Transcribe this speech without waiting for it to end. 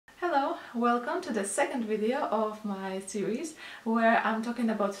Welcome to the second video of my series where I'm talking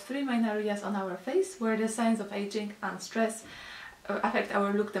about three main areas on our face where the signs of aging and stress affect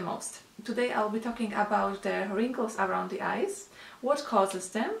our look the most. Today I'll be talking about the wrinkles around the eyes, what causes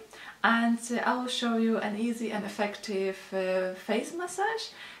them, and I'll show you an easy and effective face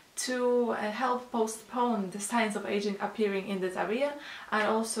massage to help postpone the signs of aging appearing in this area and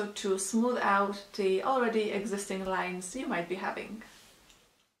also to smooth out the already existing lines you might be having.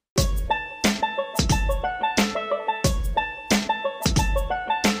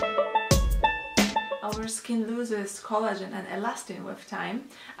 Our skin loses collagen and elastin with time,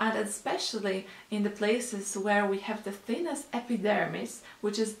 and especially in the places where we have the thinnest epidermis,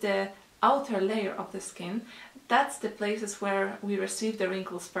 which is the outer layer of the skin. That's the places where we receive the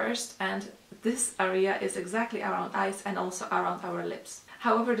wrinkles first, and this area is exactly around eyes and also around our lips.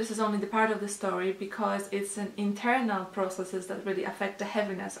 However, this is only the part of the story because it's an internal processes that really affect the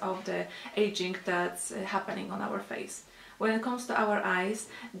heaviness of the aging that's happening on our face. When it comes to our eyes,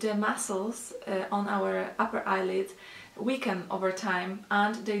 the muscles on our upper eyelid weaken over time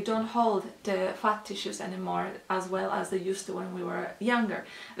and they don't hold the fat tissues anymore as well as they used to when we were younger.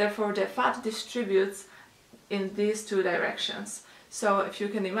 Therefore, the fat distributes in these two directions. So if you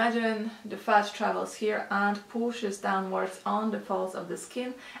can imagine, the fat travels here and pushes downwards on the folds of the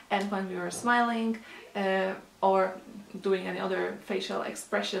skin, and when we are smiling or doing any other facial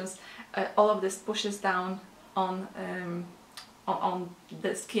expressions, all of this pushes down on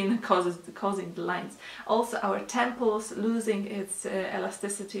the skin, causing the lines. Also our temples losing its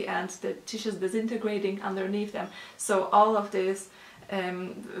elasticity and the tissues disintegrating underneath them. So all of these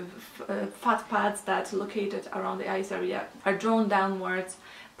fat pads that located around the eyes area are drawn downwards,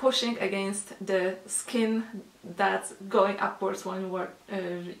 pushing against the skin that's going upwards when we're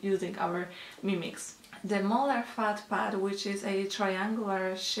using our mimics. The molar fat pad, which is a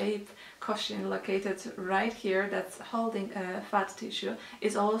triangular shape cushion located right here that's holding fat tissue,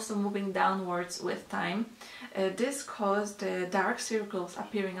 is also moving downwards with time. This caused the dark circles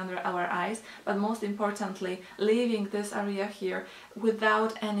appearing under our eyes, but most importantly leaving this area here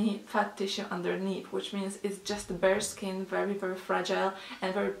without any fat tissue underneath, which means it's just bare skin, very fragile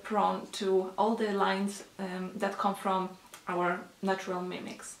and very prone to all the lines that come from our natural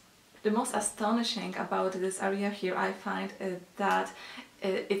mimics. The most astonishing about this area here, I find, is that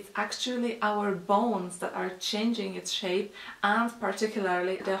it's actually our bones that are changing its shape, and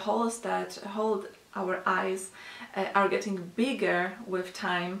particularly the holes that hold our eyes are getting bigger with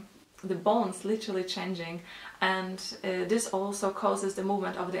time, the bones literally changing, and this also causes the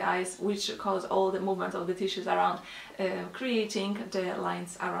movement of the eyes, which cause all the movement of the tissues around, creating the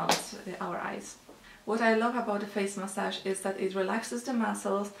lines around our eyes. What I love about the face massage is that it relaxes the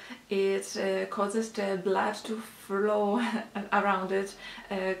muscles, it causes the blood to flow around it,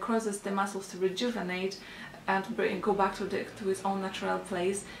 causes the muscles to rejuvenate and go back to its own natural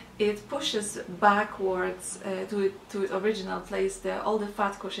place. It pushes backwards to its original place all the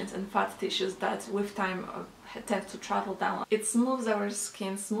fat cushions and fat tissues that with time tend to travel down. It smooths our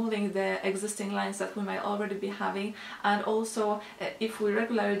skin, smoothing the existing lines that we might already be having, and also if we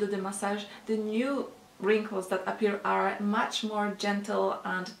regularly do the massage, the new wrinkles that appear are much more gentle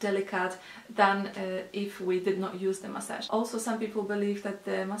and delicate than if we did not use the massage. Also, some people believe that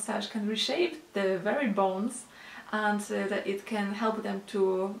the massage can reshape the very bones and that it can help them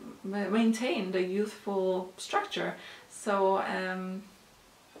to maintain the youthful structure. So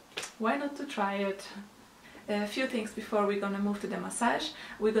why not to try it? A few things before we're going to move to the massage.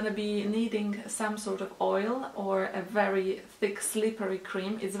 We're going to be needing some sort of oil or a very thick slippery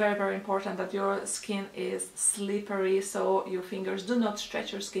cream. It's very important that your skin is slippery, so your fingers do not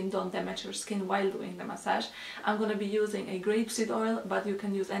stretch your skin, don't damage your skin while doing the massage. I'm going to be using a grapeseed oil, but you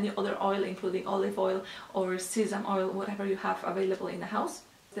can use any other oil, including olive oil or sesame oil, whatever you have available in the house.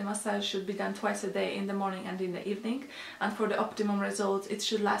 The massage should be done twice a day, in the morning and in the evening, and for the optimum results it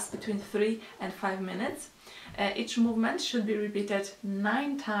should last between 3 and 5 minutes. Each movement should be repeated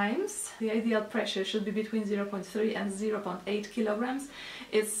 9 times. The ideal pressure should be between 0.3 and 0.8 kilograms.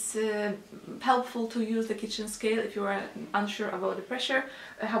 It's helpful to use the kitchen scale if you are unsure about the pressure.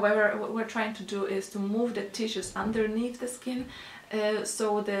 However, what we're trying to do is to move the tissues underneath the skin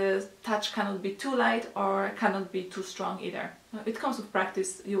so the touch cannot be too light or cannot be too strong either. It comes with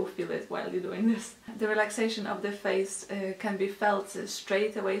practice, you will feel it while you're doing this. The relaxation of the face can be felt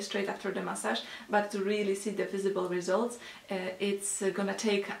straight after the massage, but to really see the visible results, it's gonna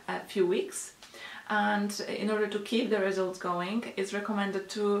take a few weeks. And in order to keep the results going, it's recommended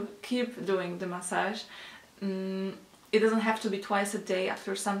to keep doing the massage It doesn't have to be twice a day.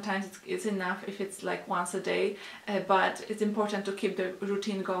 After sometimes it's enough if it's like once a day, but it's important to keep the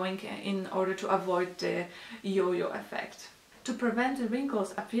routine going in order to avoid the yo-yo effect. To prevent the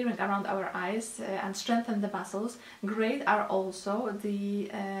wrinkles appearing around our eyes and strengthen the muscles, great are also the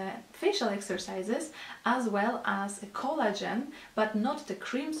facial exercises, as well as collagen, but not the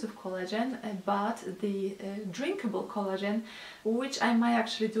creams of collagen, but the drinkable collagen, which I might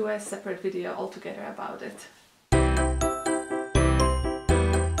actually do a separate video altogether about it.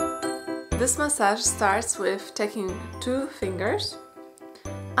 This massage starts with taking 2 fingers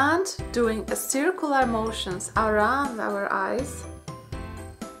and doing a circular motions around our eyes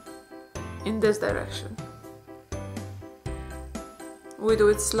in this direction. We do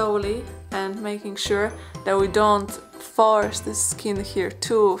it slowly and making sure that we don't force the skin here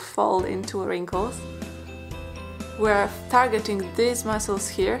to fall into wrinkles. We're targeting these muscles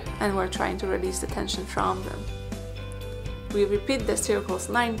here and we're trying to release the tension from them. We repeat the circles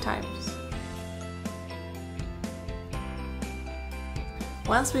 9 times.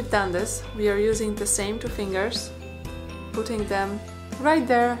 Once we've done this, we are using the same 2 fingers, putting them right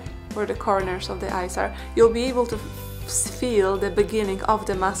there where the corners of the eyes are. You'll be able to feel the beginning of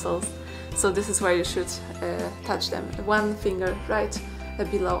the muscles, so this is where you should touch them. 1 finger right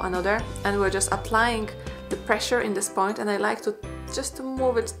below another, and we're just applying the pressure in this point, and I like to just to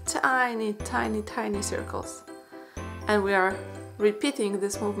move it tiny, tiny, tiny circles. And we are repeating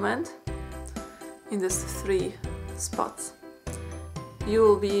this movement in these 3 spots. You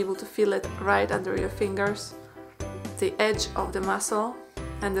will be able to feel it right under your fingers, the edge of the muscle,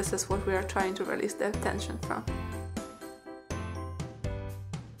 and this is what we are trying to release the tension from.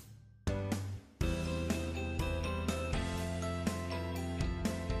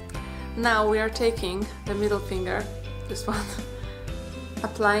 Now we are taking the middle finger, this one,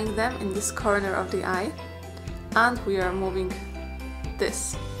 applying them in this corner of the eye, and we are moving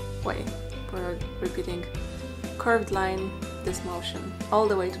this way. We're repeating curved line, this motion all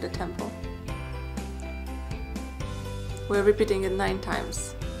the way to the temple. We're repeating it 9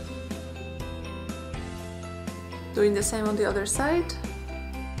 times. Doing the same on the other side.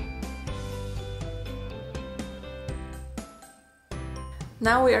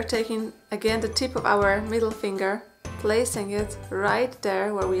 Now we are taking again the tip of our middle finger, placing it right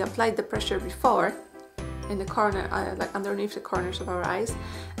there where we applied the pressure before, in the corner, like underneath the corners of our eyes,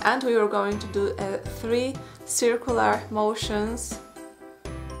 and we are going to do 3 circular motions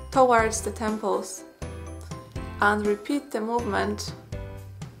towards the temples and repeat the movement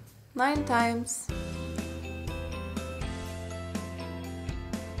 9 times.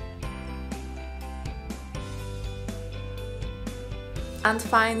 And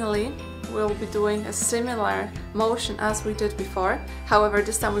finally, we'll be doing a similar motion as we did before. However,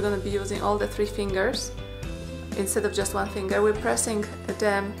 this time we're going to be using all the 3 fingers instead of just 1 finger. We're pressing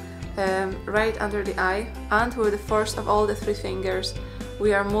them right under the eye, and with the force of all the 3 fingers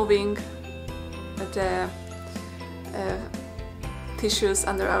we are moving the tissues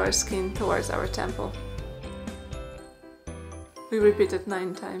under our skin towards our temple. We repeat it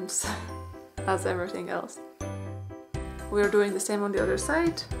 9 times as everything else. We are doing the same on the other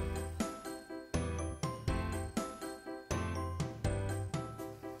side.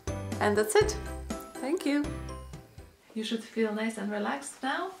 And that's it. Thank you. You should feel nice and relaxed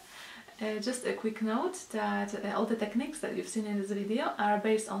now. Just a quick note that all the techniques that you've seen in this video are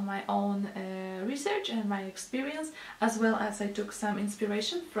based on my own research and my experience, as well as I took some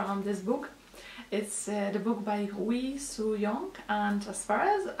inspiration from this book. It's the book by Wee Soo Young, and as far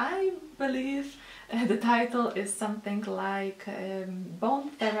as I believe, the title is something like Bone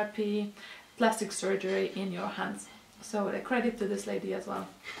Therapy, Plastic Surgery in Your Hands. So a credit to this lady as well.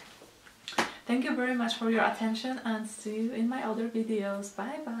 Thank you very much for your attention, and see you in my other videos.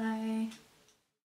 Bye bye!